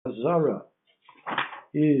Chazara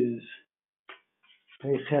is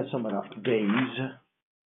Peichesam Beis.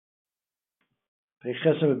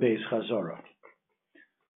 Peichesam Beis Chazara.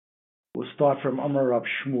 We'll start from Amar Rav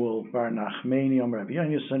Shmuel Bar Nachmani, Amar Rav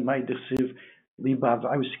Yonasan, my Dechsiv, Libav.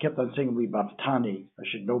 I was kept on saying Libav Tani. I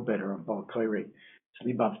should know better on Baal Kairi. It's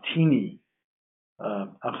Libav Tini,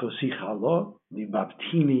 Achosich Lo, Libav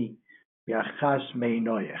Tini, Yachas Mei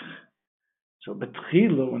Noyech. So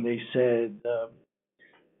Betchila, when they said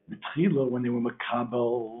Betchila, when they were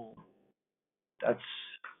Makabel, that's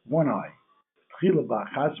one eye. Betchila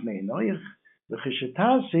Bachas Mei Noyech, the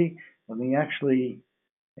Chishetasi, when they actually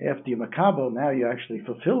after you makabel, now you're actually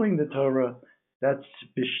fulfilling the Torah. That's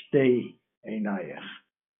bishtei einayach.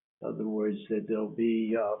 In other words, that there'll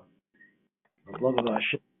be the love of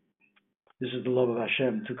Hashem. This is the love of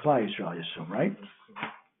Hashem to Klal Yisrael, I assume, right?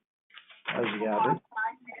 As you have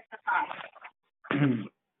it.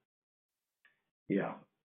 Yeah.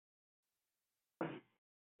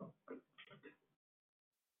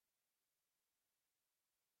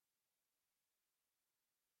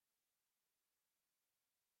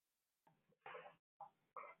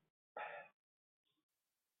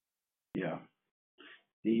 Yeah.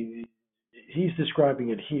 He's describing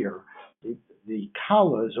it here. The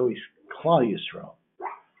Kala is always Klal Yisrael.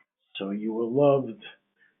 So you were loved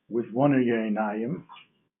with one of your einayim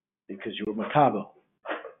because you were makabel.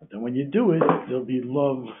 But then when you do it, there'll be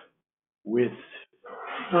love with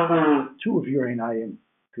two of your einayim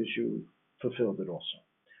because you fulfilled it also.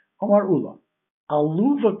 Omar Ula,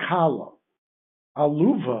 aluva kala,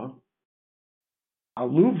 aluva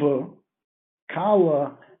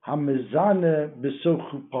kala hamizane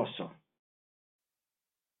besochu pasa.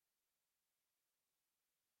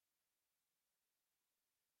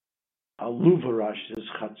 Aluva Rash is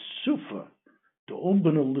chatsufa, the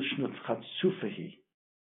umbena lishnat chatsufahi.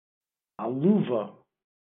 Aluva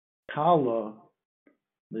kala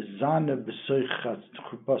mizane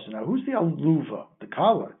besochu pasa. Now, who's the aluva? The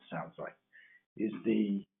kala, it sounds like, is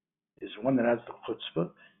one that has the chutzpah.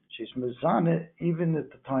 She's mizane even at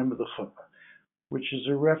the time of the chuppah, which is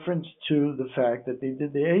a reference to the fact that they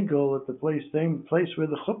did the egel at the same place where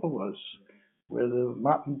the chuppah was, where the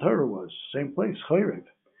Matan Torah was, same place, Chayrev.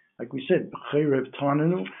 Like we said, Chayrev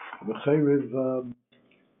Tananu, Chayrev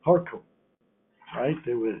Harku, right?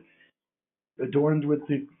 They were adorned with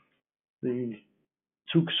the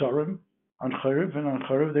two ksarim on Chayrev, and on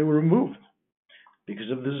Chayrev they were removed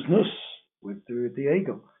because of the znus with the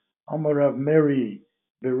egel. Amar Rav Meri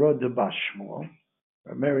Berod de Bashmuel.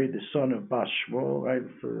 Mary, the son of Bas Shmuel, right?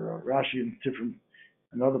 For Rashi and different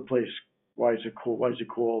another place, why is it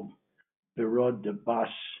called Berod de Bas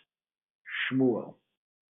Shmuel?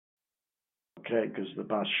 Okay, because the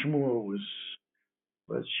Bas Shmuel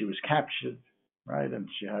she was captured, right? And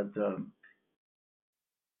she had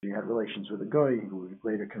relations with a guy who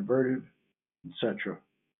later converted, etc.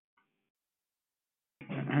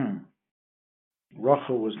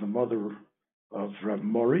 Rachel was the mother of Rav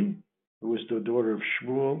Mori, who was the daughter of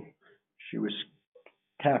Shmuel. She was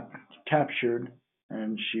captured,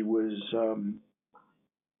 and she was,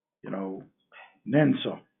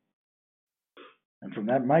 Nensa. And from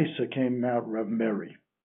that Maisa came out Rav Meri.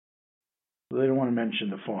 So they don't want to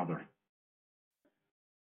mention the father.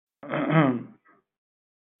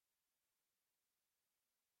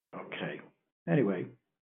 Okay. Anyway,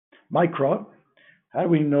 Mikra, how do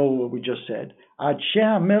we know what we just said? Ad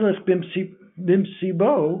Sheh Melech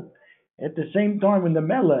Bimsibo, at the same time when the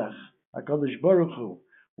Melech, HaKadosh Baruch Hu,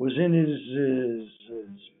 was in his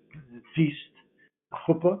feast,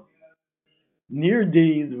 Chuppah, near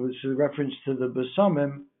there was a reference to the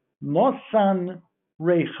Besamim, Nothan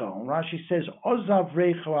Reicho. Rashi says, Ozav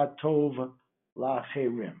Reicho Atov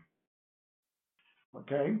La'acherim.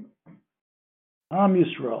 Okay? Am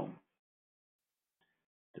Yisrael,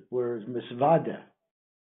 whereas Misvada,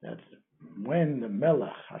 that when the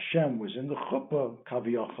Melech, Hashem, was in the Chuppah,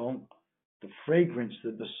 Kaviyachol, the fragrance,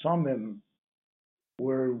 the Besamim,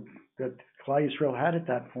 that Klal Yisrael had at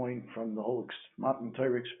that point from the whole Matan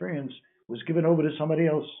Torah experience, was given over to somebody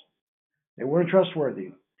else. They weren't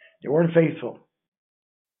trustworthy. They weren't faithful.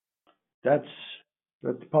 That's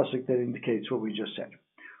the pasuk that indicates what we just said.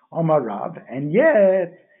 Amar Rav, and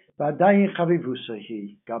yet, V'adayin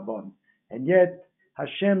chavivusahi Gabon, and yet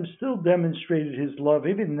Hashem still demonstrated His love,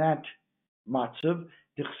 even in that matzav,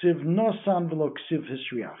 d'chsiv nosan v'lo ksiv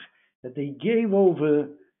hisriach, that they gave over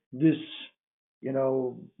this,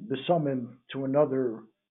 besamim to another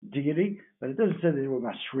deity, but it doesn't say they were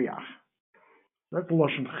masriach. That's the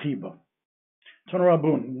lashon chiba.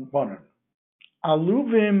 Tanarabun boner.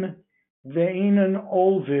 Aluvim ve'inan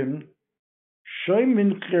olvim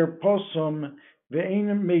shoymin chirposom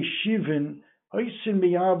ve'enim meishivin oisin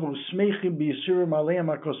miyavu smeichim b'yisurim aleim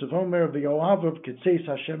hakosav omer v'yohavav ketzeis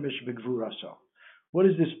hashemesh b'gvurasa. What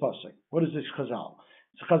is this pasuk? What is this chazal?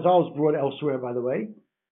 This chazal is brought elsewhere, by the way.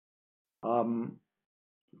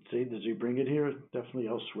 Let's see, does he bring it here? Definitely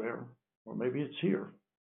elsewhere, or maybe it's here.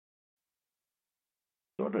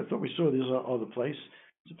 I thought we saw this other place.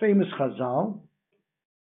 It's a famous chazal.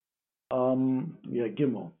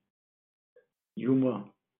 Gimel, Yuma.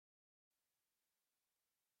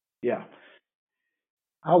 Yeah.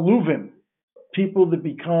 Aluvim, people that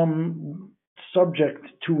become subject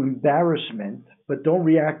to embarrassment, but don't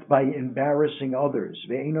react by embarrassing others.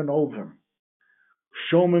 Ve'enon ovim.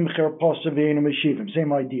 Shomim cherposa ve'enon meshivim.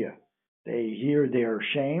 Same idea. They hear their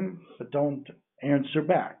shame, but don't answer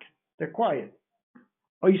back. They're quiet.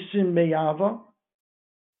 Oisim me'ava.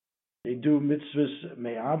 They do mitzvahs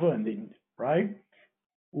me'ava, and they, right?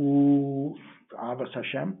 Avas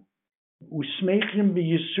Hashem. Usmeichim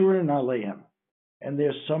b'yisurin aleim. And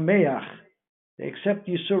they're sameach. They accept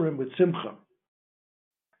Yisurim with simcha.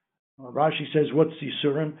 Rashi says, what's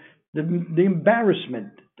Yisurim? The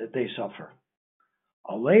embarrassment that they suffer.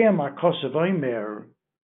 Aleim hakosav omer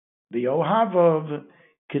v'ohavav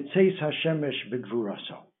ketzeis hashemesh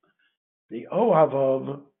b'gvuraso. The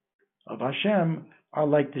ohavov of Hashem are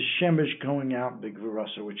like the shemesh going out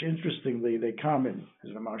b'gvuraso, which interestingly they comment,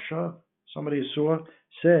 as the Marsha, somebody saw,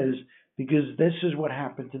 says, because this is what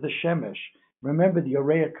happened to the shemesh. Remember, the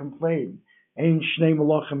Oreya complained, "Ein shnei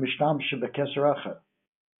malachim mishtamshe b'keser echad,"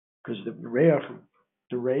 because the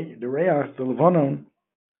Levanon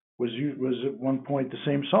was at one point the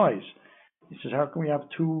same size. He says, "How can we have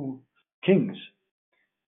two kings?"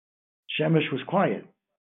 Shemesh was quiet.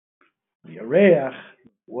 The Oreya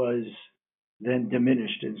was then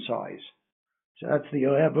diminished in size. So that's the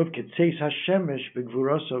Ohev of Ketzeis HaShemesh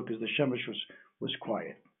b'Gvuraso, because the Shemesh was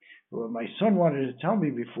quiet. But what my son wanted to tell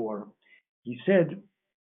me before, he said,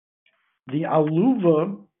 the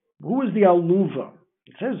Aluva, who was the Aluva?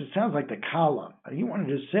 It sounds like the Kala. He wanted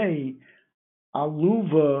to say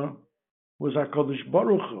Aluva was HaKadosh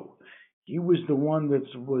Baruch Hu. He was the one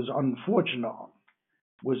that was unfortunate,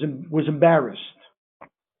 was embarrassed,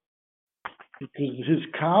 because his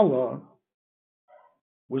Kala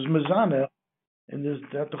was Mezaneh at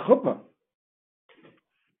the chuppah.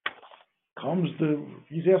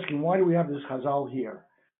 He's asking, why do we have this Chazal here?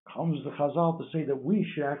 Comes the Chazal to say that we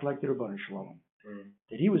should act like the Rebbeinu Shalom.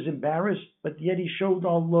 That he was embarrassed, but yet he showed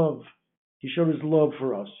our love. He showed his love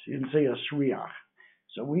for us. He didn't say a shriach.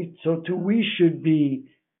 So we should be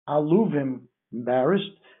aluvim,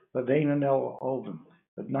 embarrassed, but veinanel ovim,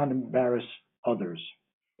 but not embarrass others.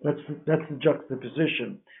 That's the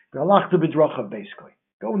juxtaposition. Galachta b'dracha, basically.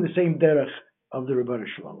 Go in the same derech of the Rebbeinu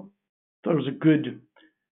Shalom. Thought it was a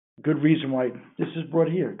good reason why this is brought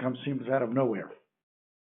here. It seems out of nowhere.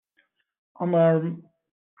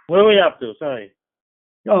 What are we up to? Sorry.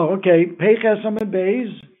 Oh, okay. Peiches Amid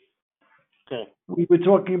Beis. Okay. We were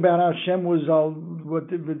talking about how Hashem was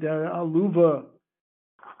aluva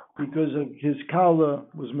because of his kala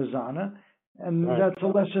was mezana, and right. That's a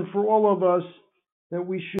lesson for all of us that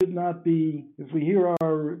we should not be. If we hear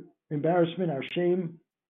our embarrassment, our shame,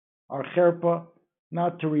 our cherpa,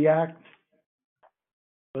 not to react,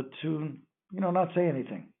 but to not say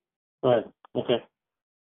anything. Right. Okay.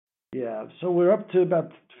 Yeah. So we're up to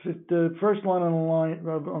about the first line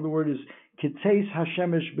on the word is Ketzeis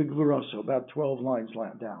Hashemesh b'Gvuraso, about 12 lines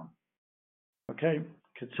down. Okay?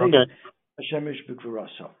 Ketzeis Hashemesh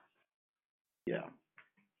b'Gvuraso. Yeah.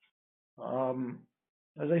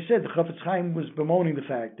 As I said, the Chafetz Chaim was bemoaning the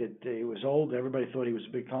fact that he was old. Everybody thought he was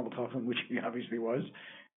a big Talmid Chacham, which he obviously was.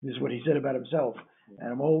 This is what he said about himself.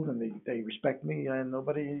 And I'm old, and they respect me, and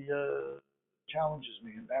nobody challenges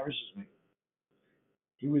me, embarrasses me.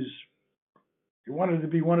 He wanted to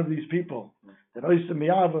be one of these people. That Oisem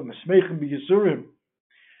Miyava, Mesmeichem B'Yisurim.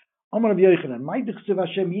 Amar Rabbi Yochanan, Ma'idich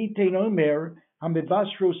Hashem Yitein Omer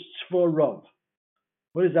HaMevasros Tzvorov.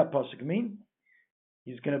 What does that pasuk mean?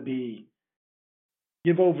 He's going to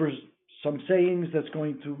give over some sayings that's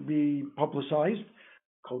going to be publicized.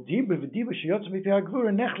 Kol Diba V'Diba Sheyotz Mipei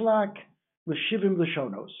HaGvura Nechlak L'Shivim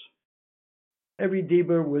L'Shonos. Every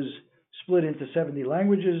Diba was split into 70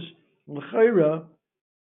 languages. L'Chayra,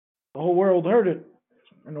 the whole world heard it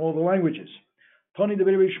in all the languages. Tani de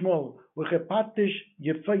B'Rei Shmuel, L'Chepatish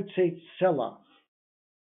Yefeitzeit Sela.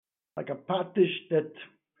 Like a patish that,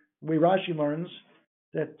 way Rashi learns,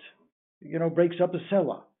 that, breaks up a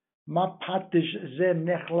Sela. Ma patish ze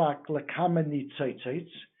nechlak lekama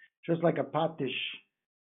nitzaitzitz. Just like a patish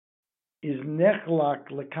is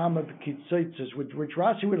nechlak lekama b'kitzaitzis, which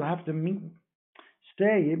Rashi will have to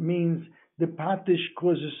stay. It means the patish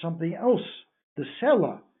causes something else the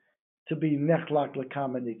seller to be nechlak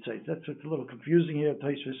lekama nitzais. That's what's a little confusing here.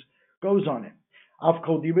 Taisvis goes on it. Av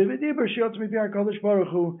kol dibur v'dibur shiotz mipiyar kodesh baruch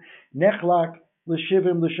hu nechlak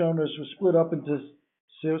l'shivim l'shonos was split up into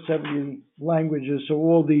 70 languages, so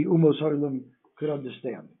all the umos ha'olam could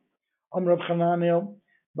understand. Amr Rav Chananel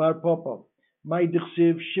bar Papa, my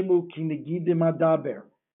dichsiv shimu ki negidim adaber.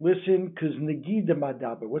 Listen, because negidim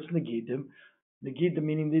adaber. What's negidim? Negidim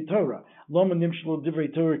meaning the Torah. Lo manim shlo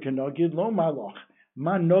divrei Torah kenogid lo malach.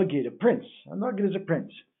 Ma nogid, a prince. A nogid is a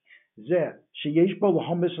prince. Zeh sheyesh bo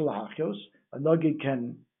lahomis lahachios. A nogid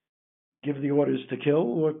can give the orders to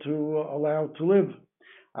kill or to allow to live.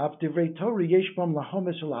 Af divrei Torah yesh bom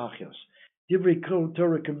lahomis lahachios. Divrei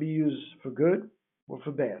Torah can be used for good or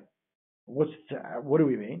for bad. What do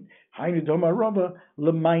we mean? Hainu doma rava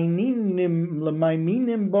l'mayminim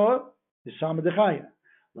ba l'sama dechaya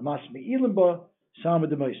l'mas meilim ba sama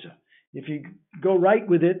demoisa. If you go right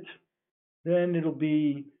with it, then it'll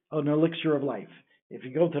be an elixir of life. If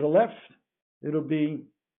you go to the left, it'll be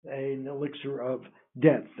an elixir of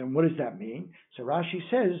death. And what does that mean? So Rashi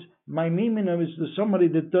says, Maiminim is somebody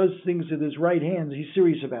that does things with his right hand. He's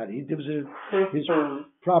serious about it. He gives it his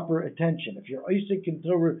proper attention. If you're Isaac and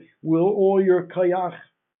Torah, will all your kayach,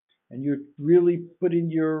 and you're really putting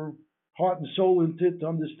your heart and soul into it to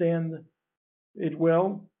understand it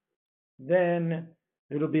well, then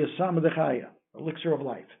it'll be a samadachaya, elixir of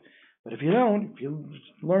life. But if you don't, if you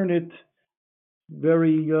learn it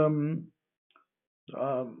very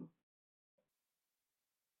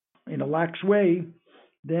in a lax way,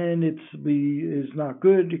 then is not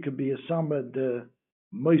good. It could be a samad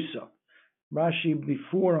moisa. Rashi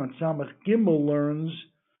before on Samach Gimel learns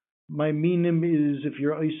my minim is if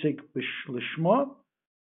you're Isaac Lishma,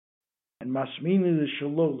 and Masminim is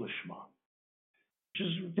Shalo Lishma. Which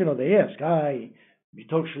is, they ask, you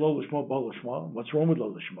talk Shalo Lishma, Ba Lishma, what's wrong with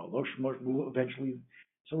Lo Lishma? Lo Lishma will eventually,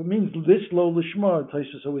 so it means this Lo Lishma,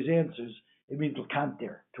 Taisus always answers, it means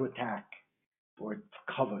L'kanter, to attack, or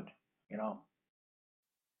covered, on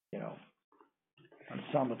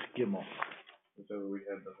Samach Gimel. So we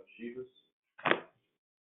had the Hashivas.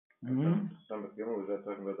 Mm-hmm. Samach Gimel, was that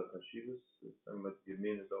talking about the Hashivas? Samach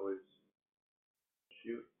Yamin is always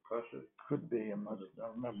Kasha? Could be, I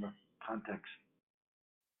don't remember context.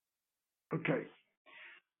 Okay.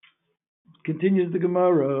 Continues the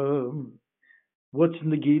Gemara. What's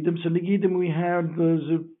Negidim? So Negidim we have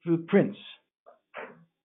the prince.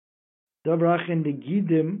 Davrach and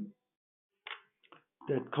Negidim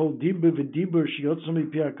that called Dibur v'Dibur shiyotzam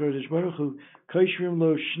mipiyar kodesh baruch hu koshrim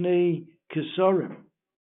lo shnei kesarim.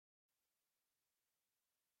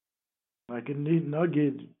 Like a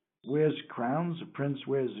nugget wears crowns, a prince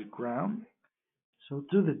wears a crown. So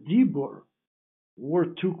to the Dibur wore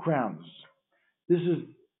 2 crowns. This is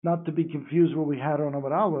not to be confused with what we had on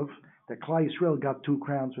Amud Aleph, that Klal Yisrael got 2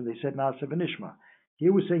 crowns when they said Na'aseh v'Nishma.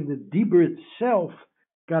 Here we're saying the Dibur itself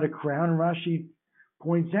got a crown. Rashi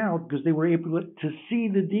points out because they were able to see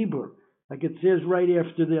the Dibur. Like it says right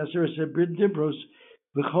after the Aseret Brit Dibros,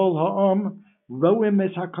 V'chol ha'am roem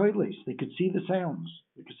es ha'koiles. They could see the sounds.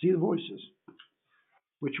 They could see the voices.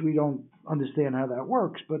 Which we don't understand how that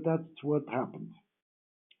works, but that's what happened.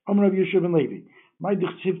 Amar Rav Yosef ben Levi. My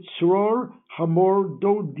dichsiv tzror hamor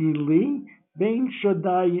dodili bein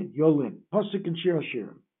Shaddai yolin. Pasuk and Shir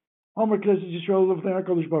Hashirim. Amar Knesset Yisrael of the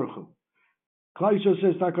HaKadosh Baruch Hu. Klal Yisrael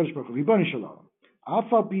says to HaKadosh Baruch Hu, Ribbon Shalom.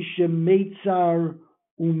 Afa pi shemeitzar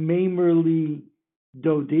umeimerli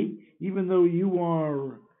dodi. Even though you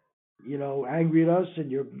are, angry at us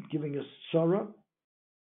and you're giving us sorrow.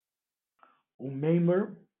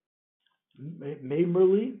 Umeimer,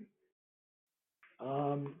 meimerli.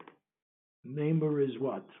 Meimer is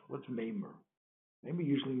what? What's meimer? Meimer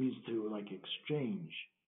usually means to exchange.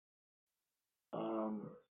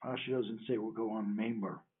 Rashi doesn't say we'll go on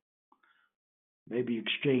meimer. Maybe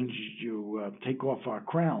exchange, you take off our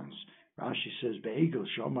crowns. Rashi says be'egel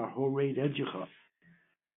shomar horeid edjicha.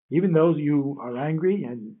 Even though you are angry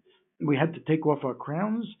and we had to take off our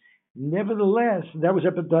crowns, nevertheless, that was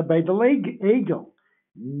by the egel.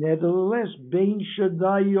 Nevertheless, bein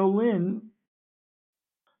Shaddai yolin.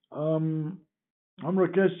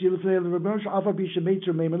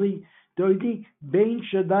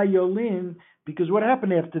 Because what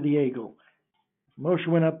happened after the Egel? Moshe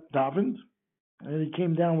went up, davened, and he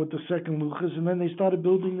came down with the second luchas, and then they started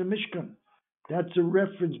building the Mishkan. That's a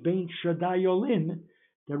reference, Bein Shaddai Yolin,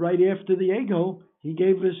 that right after the Egel, he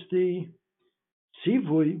gave us the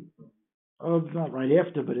tzivui of, not right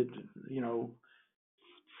after, but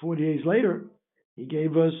 40 days later, he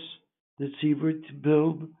gave us the tzivui to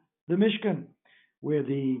build the Mishkan, where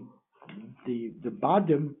the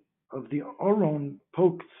badim the Aron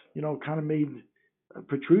poked, kind of made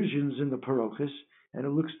protrusions in the parochis, and it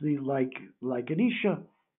looks like an isha,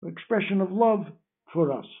 an expression of love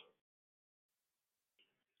for us.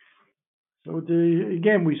 So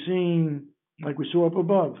again, we're seeing, like we saw up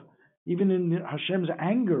above, even in Hashem's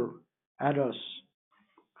anger at us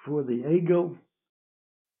for the Egel,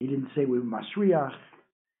 he didn't say we were Masriach.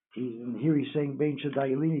 Here he's saying Bein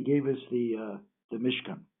Shadayilin, he gave us the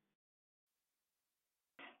Mishkan.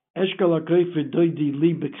 Eshkal HaKofer Doidi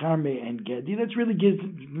Li Bekarme and Gedi. That's really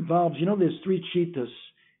involves, there's three cheetahs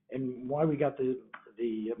and why we got the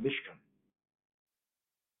Mishkan.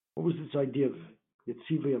 What was this idea of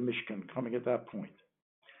Yitzivya Mishkan coming at that point?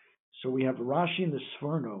 So we have Rashi and the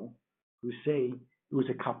Sforno who say it was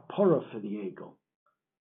a kapara for the Egel.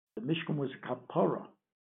 The Mishkan was a kapara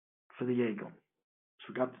for the Egel.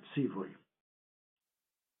 Forgot the Tzivui.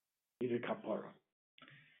 Needed kapara.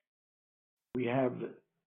 We have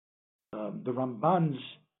the Ramban's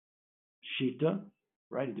Shita,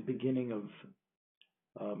 right at the beginning of,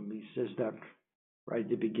 he says that right at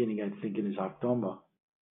the beginning, I think in his Aktoma,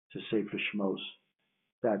 to Sefer Shmos,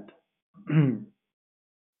 that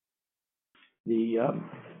the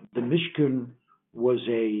Mishkan was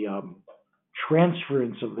a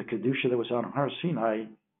transference of the Kedusha that was on Har Sinai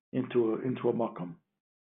into a Makam.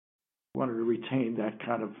 Wanted to retain that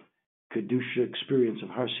kind of Kedusha experience of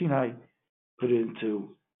Har Sinai, put it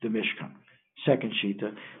into the Mishkan. Second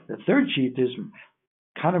Shita. The third Shita is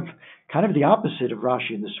kind of the opposite of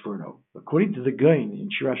Rashi and the Sforno. According to the Gaon in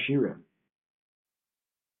Shir Hashirim,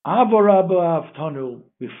 Avorabba Avtanu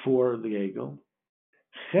before the Egel,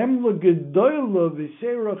 Chemla Gedoyla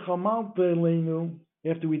V'Seira Chamalta Elenu.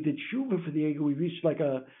 After we did Tshuva for the Egel, we reached like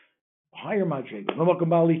a higher Madrega.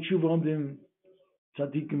 Nomakambali Tshuva Omdim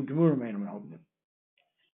Tzadikim Gemurim Einam Omdim.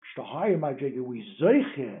 The higher Madrega we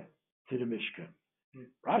Zeiche to the Mishkan.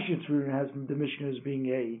 Rashi has the Mishkan as being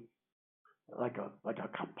like a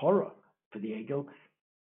kapara for the Egel,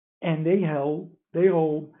 and they hold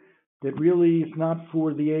that really, if not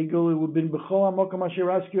for the Egel, it would have been B'chol HaMokam Asher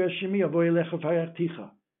Asku Hashemi Avoy Elecha V'Hayarticha.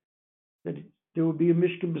 That there would be a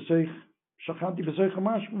Mishkan B'Seich Shachanti B'Seich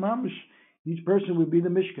Mamish. Each person would be the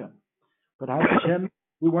Mishkan. But Hashem,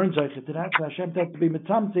 we weren't Zeicha to that. So Hashem had to be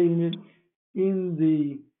Metamtein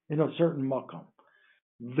in a certain Makam.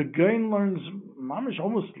 The Gaon learns Mamish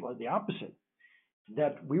almost like the opposite.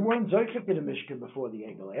 That we weren't Zeicha to the Mishkan before the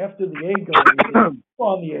Egel. After the Egel,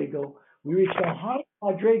 on the Egel, we reached a high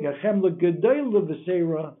Madrega, Chemla Gedayla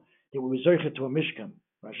V'Seira, that we were Zeicha to a Mishkan.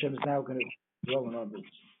 Hashem is now going to dwell in our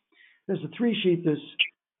midst. There's the three Shitas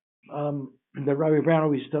that Rabbi Brown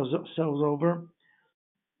always sells over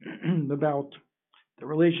about the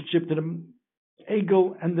relationship to the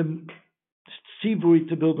Egel and the Sivui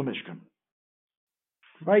to build a Mishkan.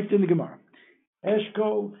 Right in the Gemara.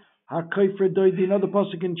 Eshkol HaKofer Doidi, another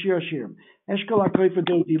pasuk in Shir Hashirim. Eshkol HaKofer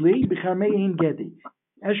Doidi Li, B'charmei Ein Gedi.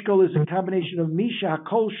 Eshkol is a combination of Misha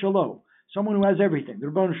HaKol Shalo, someone who has everything, the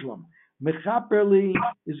Rebbeinu Shalom. Mechaperli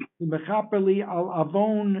is Mechaperli Al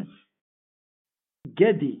Avon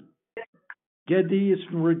Gedi. Gedi is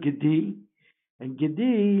from the word Gedi, and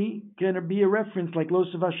Gedi can be a reference like Lo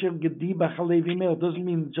Savashem Gedi B'Chalevi Mel. It doesn't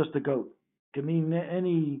mean just a goat. It can mean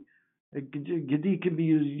any. Gedi can be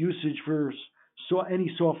usage for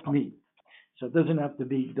any soft meat, so it doesn't have to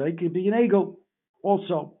be. It could be an egel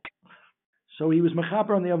also. So he was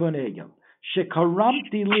mechaper on the Avon Egel.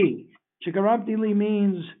 Shekaramti li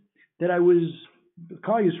means that I was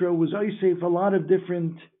Kal Yisrael was Isef a lot of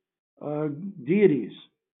different deities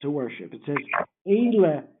to worship. It says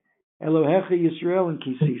Eile Elohecha Yisrael and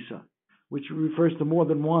Kisisa, which refers to more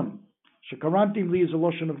than one. Shekaramti li is a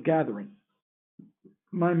lotion of gathering.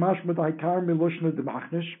 My mashmat haikar miloshna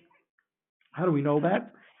demachnish. How do we know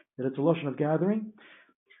that? That it's a lotion of gathering.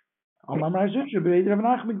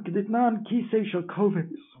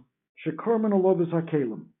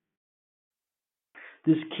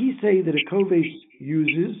 This kisei that a kovesh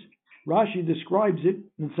uses, Rashi describes it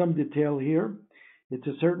in some detail here. It's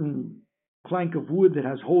a certain plank of wood that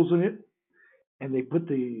has holes in it, and they put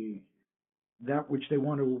that which they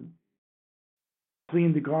want to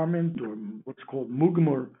clean the garment, or what's called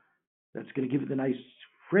mugmor, that's going to give it a nice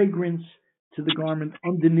fragrance to the garment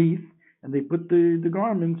underneath, and they put the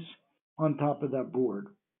garments on top of that board.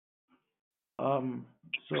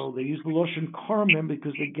 So they use the loshen karmem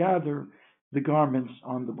because they gather the garments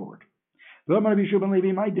on the board. The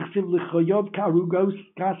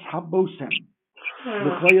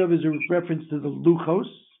chayav is a reference to the luchos,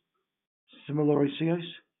 similar isiyos.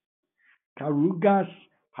 Karugas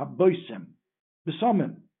haboisem,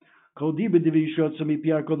 besamim. Kol diba divi yishot sami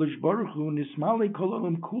piar kodesh baruch hu nismali kol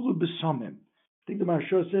olam kulu besamim. I think the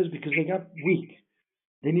Maharsha says because they got weak.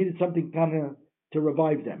 They needed something kind of to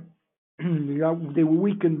revive them. They were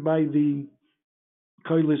weakened by the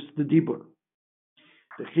koilis, the dibur.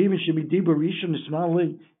 The chivin should be dibur rishon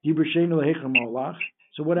ismali dibur sheinu lehechem malach.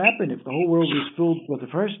 So what happened if the whole world was filled with the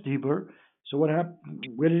first dibur? So what happened?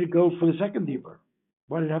 Where did it go for the second dibur?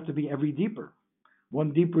 Why did it have to be every dibur?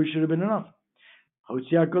 One dibur should have been enough. Because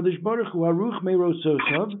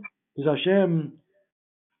Hashem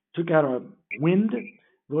took out a wind.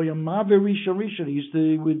 We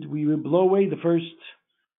would blow away the first,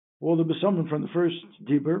 all the besamim from the first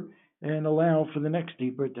dibur, and allow for the next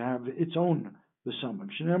dibur to have its own besamim.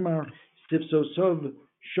 Shenemar stifsosov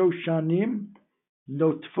shoshanim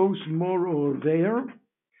notfos mor or veir.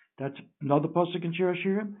 That's another pasuk in Shir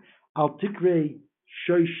Hashirim. Al tikre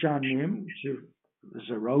shoshanim, which is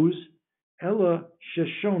a rose. Ella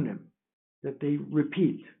sheshonim, that they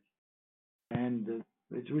repeat, and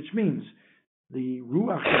which means the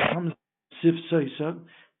ruach that comes sifsaisa,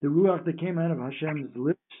 the ruach that came out of Hashem's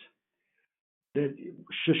lips, that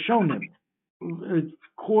sheshonim, it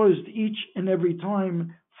caused each and every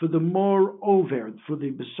time for the more over, for the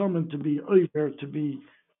besamim to be over, to be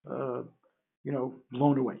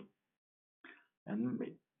blown away. And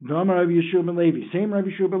Rav Yeshua ben Levi, same Rav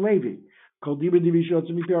Yeshua ben Levi. So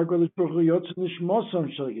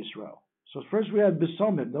first we had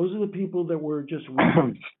besamim. Those are the people that were just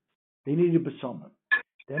weak. They needed besamim.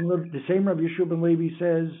 Then the same Rabbi Yeshua ben Levi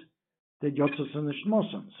says that yotzos and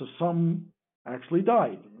nishmosim. So some actually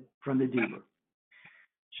died from the dibur.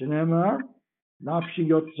 Shenemar nafshi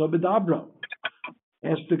yotzo bedabra.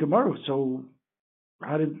 Asked the Gemara. So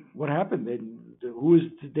what happened? They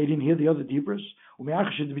didn't hear the other dibros. How were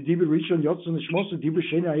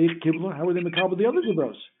they makabel the other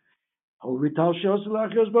dibros?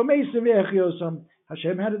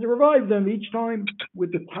 Hashem had to revive them each time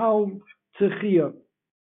with the tal techia.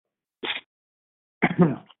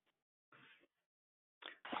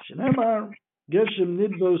 Shenemar geshem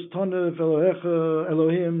nidvos tonev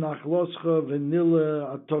Elohim nachloscha v'nila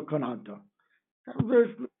atokonata.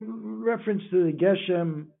 Reference to the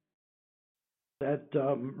geshem that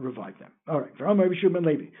revived them. All right.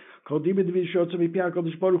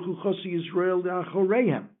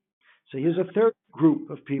 So here's a third group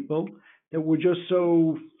of people that were just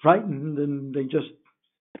so frightened and they just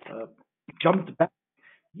jumped back.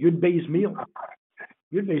 Yud Beis Meal.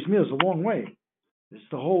 Yud Beis Meal is a long way. It's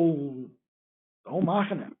the whole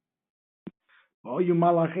machane. Oh, you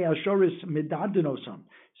Malachei Ashoris Midadinosam.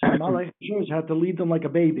 So Malachei Ashoris had to lead them like a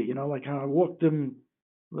baby, like how I walked them.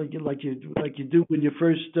 Like you do when you're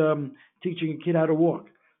first teaching a kid how to walk,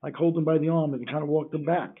 like hold them by the arm and kind of walk them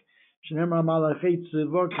back. Shenemar malachet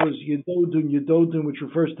tzivakos yedodun, which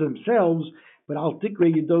refers to themselves, but al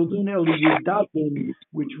tikre yedodun el yedadun,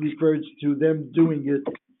 which refers to them doing it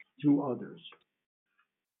to others.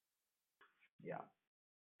 Yeah.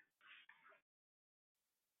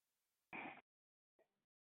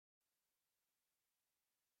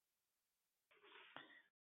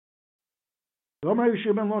 Rabbi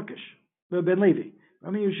Yeshua ben Lakish, ben Levi.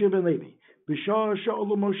 Rabbi Yeshua ben Levi. B'shah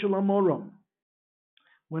sha'olu Moshe lamorom.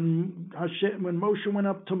 When Moshe went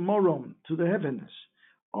up to Morom, to the heavens,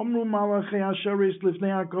 Omru malachei asharis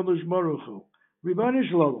lifnei HaKadosh Baruch Hu. Ribbono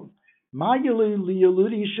shel Olam, ma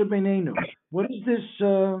liyalud isha beinenu. What is this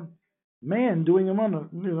man doing among us?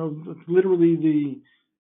 Literally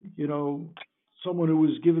someone who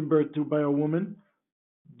was given birth to by a woman,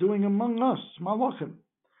 doing among us, malachim.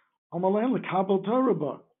 He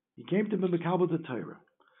came to him in the Kabbalah the Torah.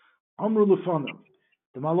 Amru Lefanav.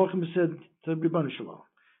 The Malachim said to Ribbono shel Olam,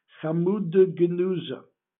 Chamud Genuza,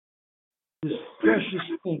 this precious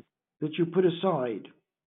thing that you put aside.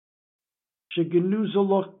 Shegenuza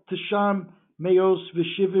loch tesham meos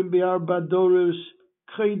v'shivim be'arba doros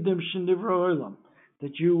chaydim shenivra olam,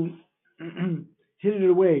 that you hid it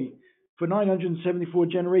away for 974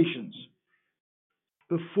 generations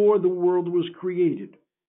before the world was created.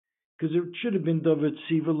 Because it should have been Davar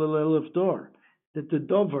Tziva L'Elef Dor, that the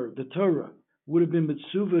Davar, the Torah, would have been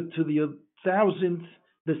Mitzuva to the thousandth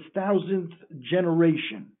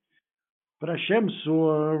generation. But Hashem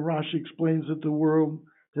saw, Rashi explains that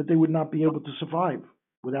that they would not be able to survive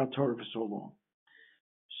without Torah for so long.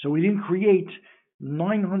 So he didn't create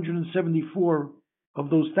 974 of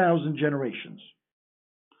those 1,000 generations.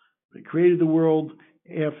 He created the world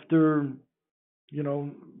after,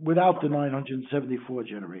 without the 974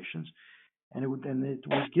 generations, and it was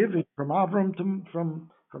given from Avram to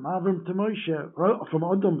Moshe, from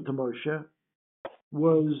Adam to Moshe,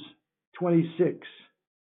 was 26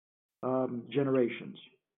 generations.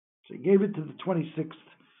 So he gave it to the 26th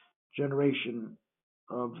generation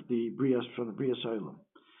of the Brias from the Brias Olam.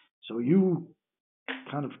 So you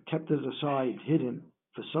kind of kept it aside, hidden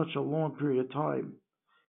for such a long period of time,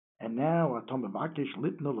 and now Atom Makish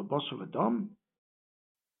Litno Labos of Adam,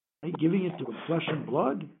 giving it to flesh and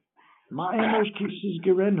blood. Ma'emer Kisis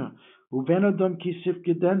Gerena, Uvenadam Kisif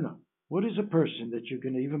Gedena. What is a person that you're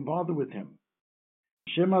going to even bother with him?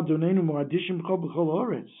 Shema Donenu Moadishim Chol B'chol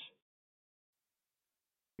Oretz.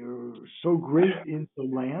 You're so great in the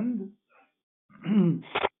land.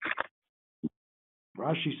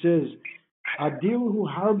 Rashi says, Adilu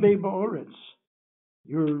Harbe Ba'oretz.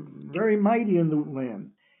 You're very mighty in the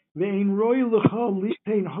land. Ve'ein roi l'cha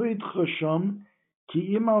litein hoid chasham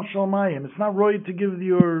ki imal shalmayim. It's not right to give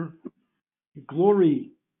your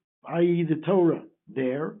glory, i.e. the Torah,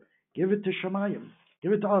 there. Give it to Shamayim.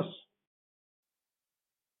 Give it to us.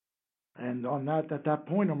 And on that, at that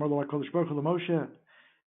point, Amar lo HaKadosh Baruch Hu Moshe,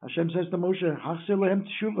 Hashem says to Moshe, Hachzir lehem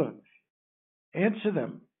teshuva. Answer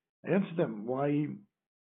them. Answer them. Why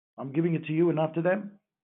I'm giving it to you and not to them.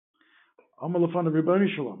 Amar lefan the Ribboni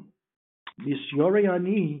Shalom. Yisyorei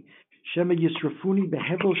ani shema yisrafuni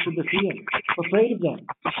behevel shebefiyim. I'm afraid of them.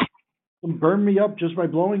 They'll burn me up just by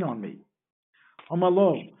blowing on me. Amar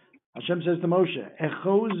lo. Hashem says to Moshe,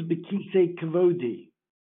 Echoz b'kisei kavodi.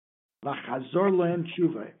 V'chazor lehem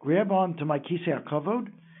tshuva. Grab on to my kisei hakavod.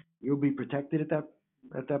 You'll be protected at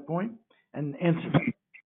that point. And answer them.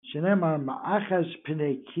 Shenemar ma'achaz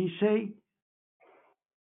pnei kisei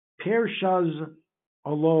pershaz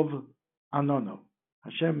olov anono.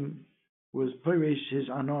 Hashem was perish his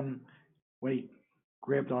anon when he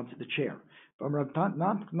grabbed onto the chair. From Rav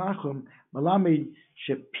Nachum Malamed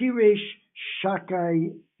shepiresh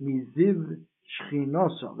shakai miziv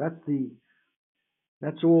shchinoso.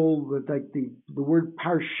 That's all. Like the word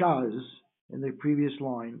parshaz in the previous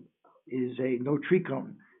line is a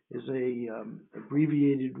notricon, is a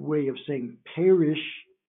abbreviated way of saying perish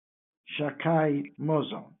shakai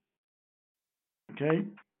mozo. Okay,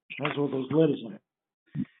 has all those letters in it.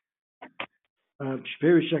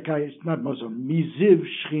 Perish shakai is not mozo. Miziv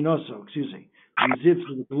shchinoso. Excuse me. Miziv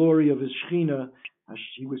for the glory of his shchina.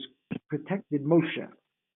 He was protected Moshe,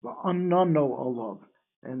 unknown olav,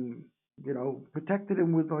 and protected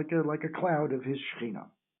him with like a cloud of his shechina.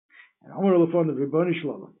 And Amar lefan the Ribboni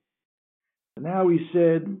Shalom. And now he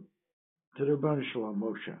said to the Ribboni Shalom,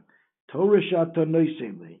 Moshe, Torah shata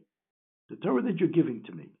noisem, the Torah that you're giving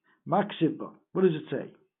to me, maksiba. What does it say?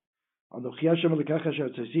 Anochi Hashem Elokecha asher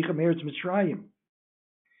tzisicha me'eretz Mitzrayim.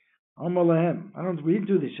 Amar lahem. We didn't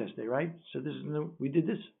do this yesterday, right? So this is new. We did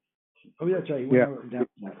this. Oh, yeah, that's right. Down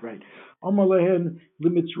that, right. Amar lahem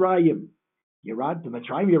l'Mitzrayim. Yerad the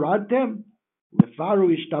Mitzrayim Yeradtem. Lefaru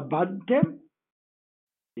ishtabadtem.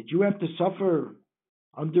 Did you have to suffer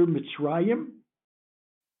under Mitzrayim?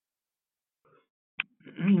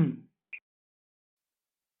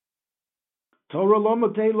 Torah lo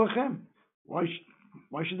motei lachem. Why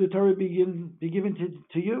should the Torah be given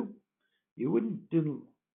to you? You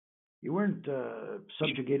weren't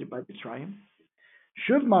subjugated by Mitzrayim.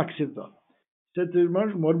 Shuv maksiva said to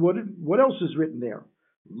Moshe, what else is written there?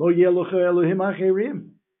 Lo yelocha Elohim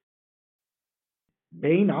acherim.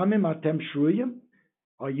 Bein amim atem shruyim.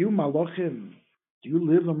 Are you malachim? Do you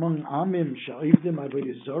live among amim sha'ivdim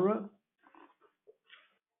avodah zorah?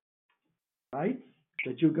 Right?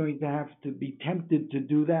 That you're going to have to be tempted to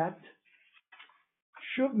do that.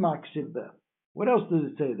 Shuv maksiva. What else does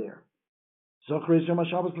it say there? Zocher Yisrael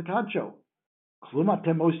Shabbos l'kadsho. Klum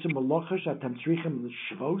atem osim malacha atem tzrichim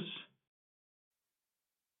l'shvos.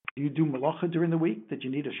 Do you do malacha during the week that you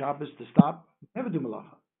need a Shabbos to stop? Never do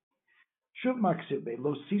malacha. Shuv maksive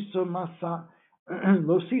lo sisa masa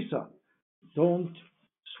lo sisa. Don't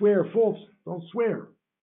swear false. Don't swear.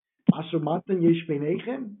 Asumatan yesh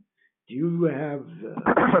beinechem. Do you have?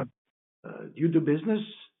 Do you do business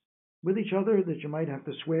with each other that you might have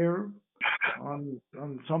to swear on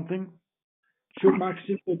something? Shuv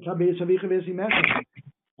maksive kabeis avicha v'esimechem.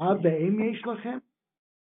 Ad be'em yesh lachem.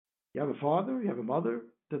 You have a father. You have a mother.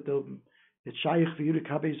 That it's shaykh for you to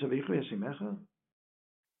kabeis avicha v'esimecha.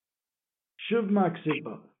 Shuv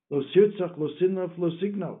maksiba lo sirtzach lo sinaf lo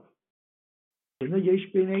signov. Yesh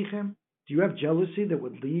beinechem. Do you have jealousy that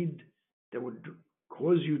would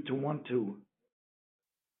cause you to want to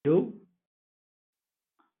kill?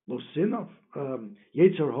 Lo sinaf.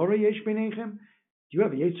 Yetzer hara yesh beinechem. Do you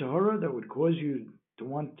have a yetzer hara that would cause you to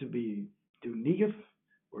want to do nigaf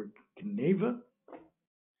or geneva?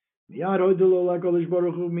 Miyad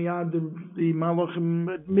the Malachim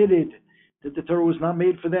admitted that the Torah was not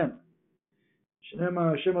made for them.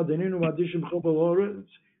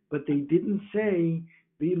 But they didn't say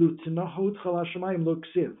they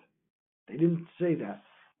didn't say that.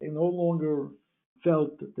 They no longer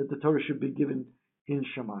felt that the Torah should be given in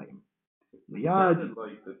Shemayim. It sounded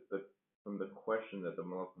like from the question that the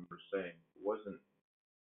Malachim were saying,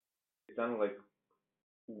 it sounded like,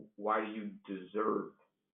 why do you deserve?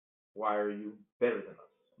 Why are you better than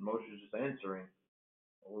us? And Moshe is just answering,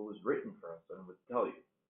 well, it was written for us, and it would tell you.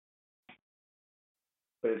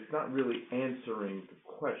 But it's not really answering the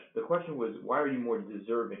question. The question was, why are you more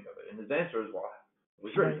deserving of it? And his answer is, well, it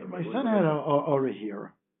was written. My son had a aura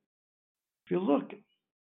here. If you look,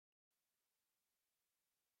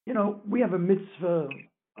 we have a mitzvah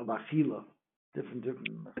of achila, different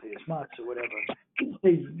matzahs or whatever.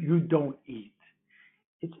 Say you don't eat.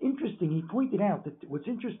 It's interesting. He pointed out that what's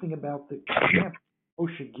interesting about the example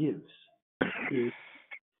Moshe gives is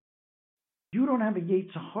you don't have a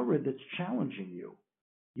Yetzer Hara that's challenging you.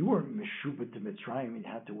 You weren't Meshubah to Mitzrayim and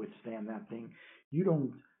had to withstand that thing. You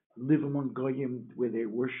don't live among Goyim where they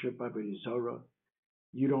worship Avodah Zarah.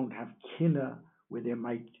 You don't have Kina where you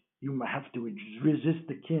might have to resist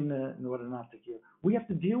the Kina in order not to kill. We have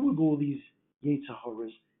to deal with all these Yetzer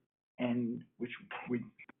Haras, and which we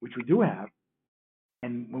do have.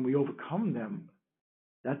 And when we overcome them,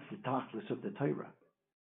 that's the tachlis of the Torah,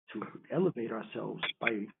 to elevate ourselves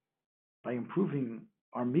by improving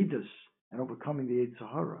our midas and overcoming the Yetzer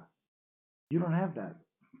Hara. You don't have that.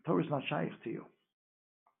 Torah is not shaykh to you.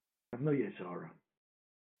 I have no Yetzer Hara.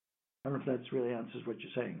 I don't know if that really answers what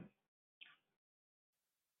you're saying.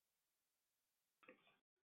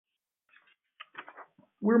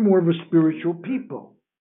 We're more of a spiritual people.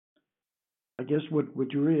 I guess what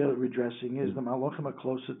you're addressing is the Malachim are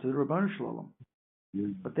closer to the Rabban Shalom.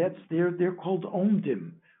 But they're called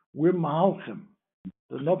Omdim. We're Malachim.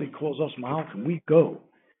 The Nabi calls us Malachim. We go.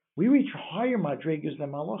 We reach higher madrigas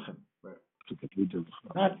than Malachim. Right.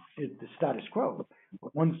 Not the status quo.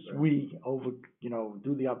 But once we do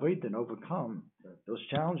the Avodah and overcome those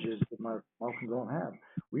challenges that Malachim don't have,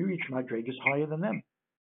 we reach madrigas higher than them.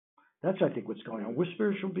 That's, I think, what's going on. We're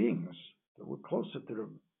spiritual beings. We're closer to the,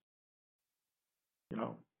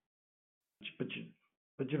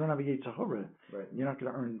 but you don't have a Yetzer Hara. Right. You're not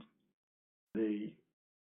going to earn the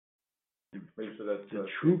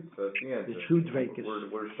true. The true dveikus.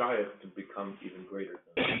 We're shaykh to become even greater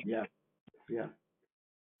than that. Yeah.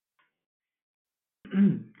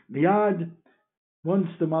 Miyad, once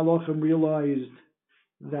the Malachim realized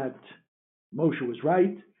that Moshe was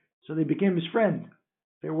right, so they became his friend.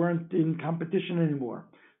 They weren't in competition anymore.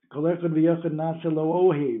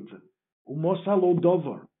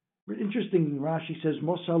 Interesting, Rashi says,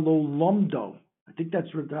 Mosalo Lomdo. I think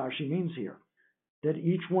that's what Rashi means here. That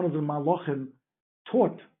each one of the Malachim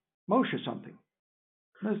taught Moshe something.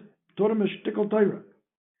 Taught him a shtickle Torah.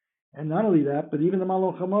 And not only that, but even the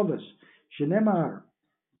Malachim of us. Shenemar,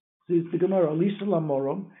 says the Gemara, Alisa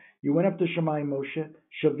Lamorom, you went up to Shammai Moshe,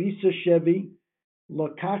 Shavisa Shevi,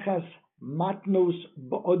 Lokachas Matnos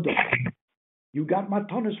Ba'odom. You got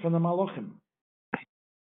matonis from the Malachim.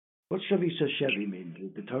 What Shavisa Shevi means?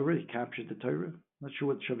 The Torah? He captured the Torah? Not sure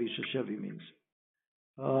what Shavisa Shevi means.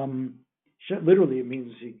 Literally, it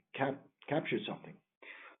means he captured something.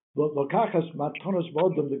 Lokachas matonos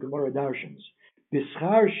ba'odom, the Gemara darshans.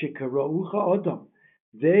 Bischar shekaraucha odom.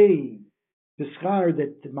 They, bischar,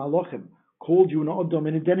 that the Malachim called you an odom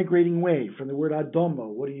in a denigrating way, from the word adomo.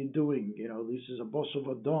 What are you doing? This is a boss of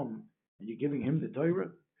Adom, and you're giving him the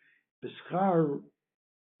Torah. Bischar,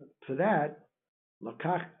 for that,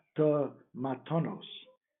 lakachta matonos.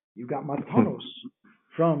 You got matonos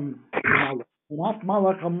from Malach. Not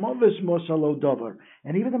Malach Hamovus Mosalo Dover.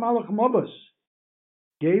 And even the Malach Hamovus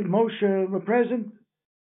gave Moshe a present.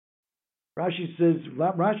 Rashi says,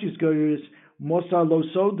 Rashi's go is Mosalo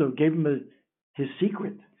Sodo, gave him his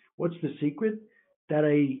secret. What's the secret? That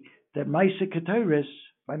Maisa Ketairis,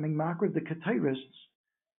 by Mingmakra the Ketairis,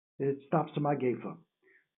 it stops the Magefa.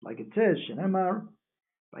 Like it says, Shenemar,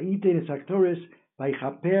 by Itenis Actoris, by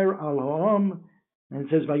Chaper al Hoom, and it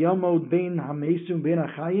says, Vayamod ben Hamesum ben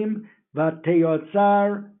Achayim,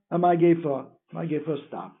 Vateyotzar Amagefa. Magefa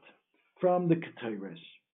stopped from the Ketairis.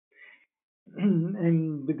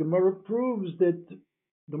 And the Gemara proves that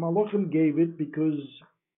the Malachim gave it because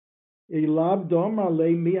Elav Dom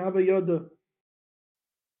Alei Mi Havayoda.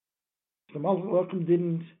 The Malachim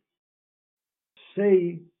didn't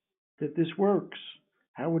say that this works.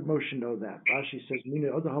 How would Moshe know that? Rashi says, Mina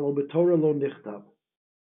Oda Halo B'Torah Lo Nichtav.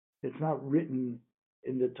 It's not written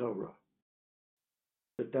in the Torah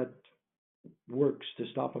that works to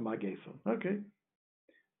stop a Magefa. Okay.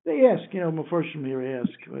 They ask, Mefarshim here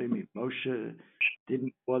ask, what do you mean? Moshe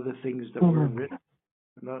didn't do other things that weren't written?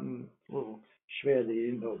 Nothing, little shver, they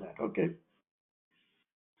didn't know that. Okay.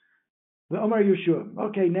 The Omar Yeshua.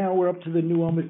 Okay, now we're up to the new Omar